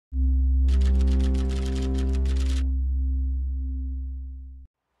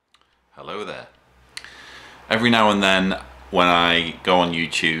Every now and then when I go on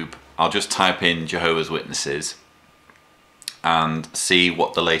YouTube, I'll just type in Jehovah's Witnesses and see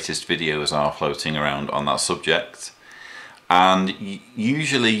what the latest videos are floating around on that subject. And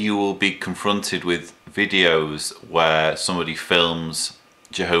usually you will be confronted with videos where somebody films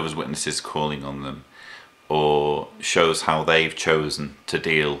Jehovah's Witnesses calling on them, or shows how they've chosen to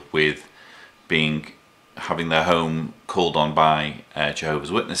deal with having their home called on by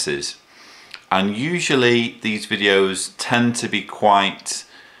Jehovah's Witnesses. And usually these videos tend to be quite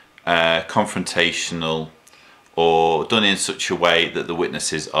confrontational, or done in such a way that the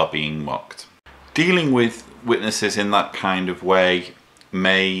witnesses are being mocked. Dealing with witnesses in that kind of way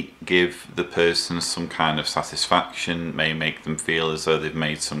may give the person some kind of satisfaction, may make them feel as though they've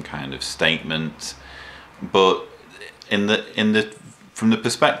made some kind of statement, but from the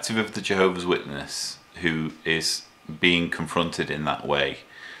perspective of the Jehovah's Witness who is being confronted in that way,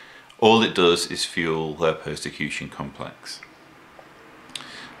 all it does is fuel their persecution complex.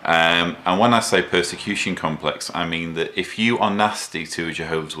 And when I say persecution complex, I mean that if you are nasty to a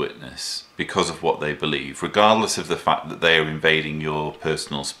Jehovah's Witness because of what they believe, regardless of the fact that they are invading your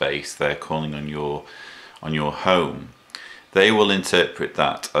personal space, they're calling on your home, they will interpret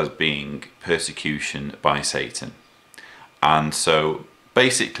that as being persecution by Satan. And so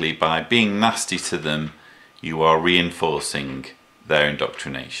basically by being nasty to them, you are reinforcing their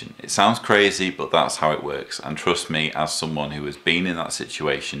indoctrination. It sounds crazy, but that's how it works. And trust me, as someone who has been in that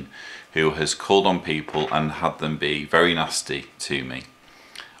situation, who has called on people and had them be very nasty to me,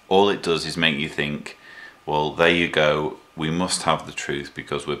 all it does is make you think, well, there you go, we must have the truth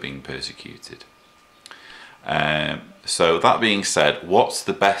because we're being persecuted. So that being said, what's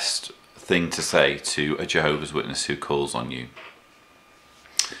the best thing to say to a Jehovah's Witness who calls on you?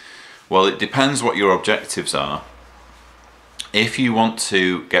 Well, it depends what your objectives are. If you want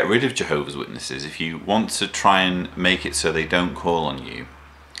to get rid of Jehovah's Witnesses, if you want to try and make it so they don't call on you,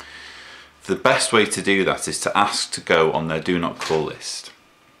 the best way to do that is to ask to go on their do not call list.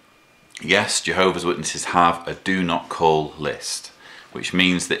 Yes, Jehovah's Witnesses have a do not call list, which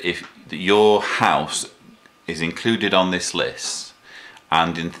means that if your house is included on this list,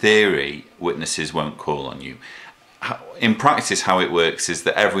 and in theory witnesses won't call on you. In practice, how it works is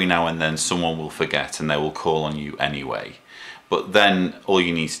that every now and then someone will forget and they will call on you anyway. But then all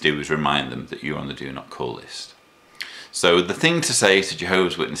you need to do is remind them that you're on the do not call list. So the thing to say to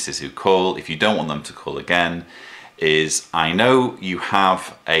Jehovah's Witnesses who call, if you don't want them to call again, is, I know you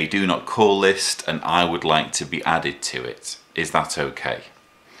have a do not call list and I would like to be added to it. Is that okay?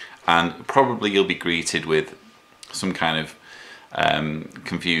 And probably you'll be greeted with some kind of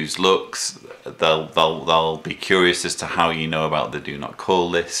confused looks. They'll be curious as to how you know about the do not call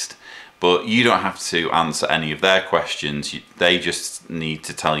list. But you don't have to answer any of their questions. They just need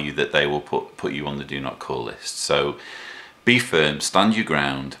to tell you that they will put you on the do not call list. So be firm, stand your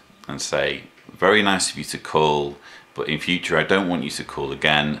ground and say, very nice of you to call, but in future I don't want you to call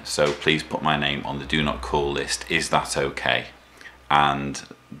again, so please put my name on the do not call list. Is that okay? And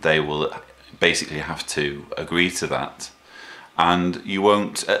they will basically have to agree to that. And you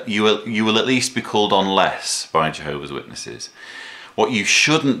won't. You will at least be called on less by Jehovah's Witnesses. What you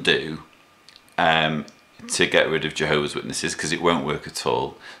shouldn't do to get rid of Jehovah's Witnesses, because it won't work at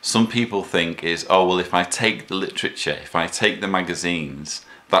all, some people think is, oh well, if I take the literature, if I take the magazines,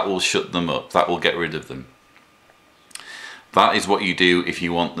 that will shut them up, that will get rid of them. That is what you do if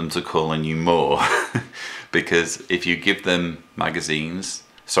you want them to call on you more. Because if you give them magazines,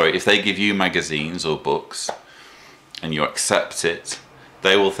 if they give you magazines or books and you accept it,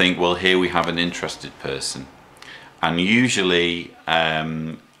 they will think, well, here we have an interested person. And usually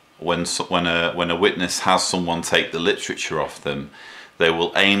when a witness has someone take the literature off them, they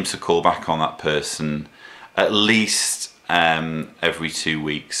will aim to call back on that person at least every 2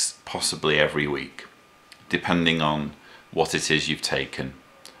 weeks, possibly every week, depending on what it is you've taken.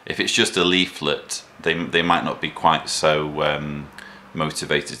 If it's just a leaflet, they might not be quite so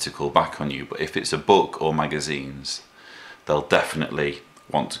motivated to call back on you, but if it's a book or magazines, they'll definitely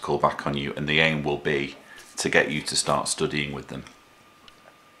want to call back on you, and the aim will be to get you to start studying with them.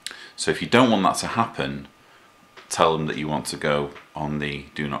 So if you don't want that to happen, tell them that you want to go on the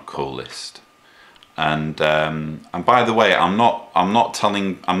do not call list. And by the way, I'm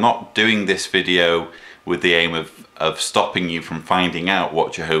not doing this video with the aim of stopping you from finding out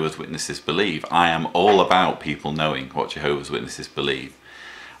what Jehovah's Witnesses believe. I am all about people knowing what Jehovah's Witnesses believe.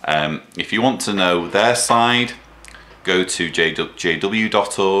 If you want to know their side, go to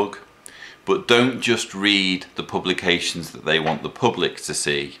jw.org, but don't just read the publications that they want the public to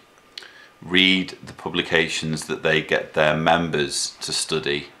see. read the publications that they get their members to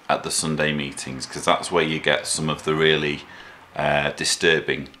study at the Sunday meetings, because that's where you get some of the really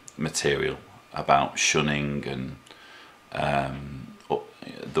disturbing material about shunning and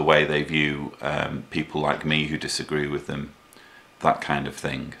the way they view people like me who disagree with them, that kind of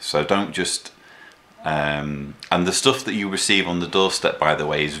thing. So don't just and the stuff that you receive on the doorstep, by the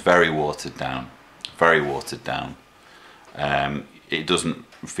way, is very watered down, very watered down. It doesn't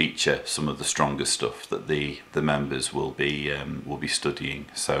feature some of the stronger stuff that the members will be studying.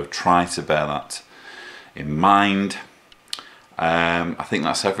 So try to bear that in mind. I think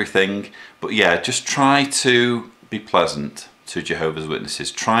that's everything. But yeah, just try to be pleasant to Jehovah's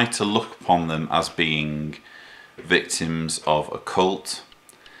Witnesses. Try to look upon them as being victims of a cult.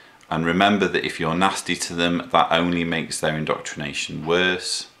 And remember that if you're nasty to them, that only makes their indoctrination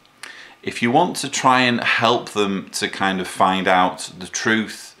worse. If you want to try and help them to kind of find out the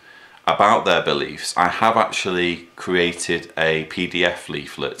truth about their beliefs, I have actually created a PDF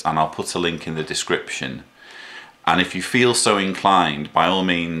leaflet, and I'll put a link in the description. And if you feel so inclined, by all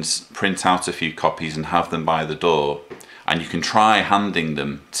means, print out a few copies and have them by the door. And you can try handing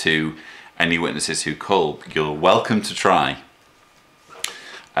them to any witnesses who call. You're welcome to try.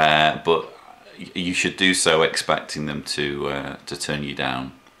 But you should do so expecting them to turn you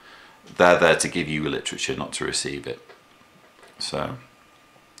down. They're there to give you literature, not to receive it. So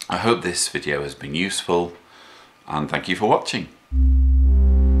I hope this video has been useful, and thank you for watching.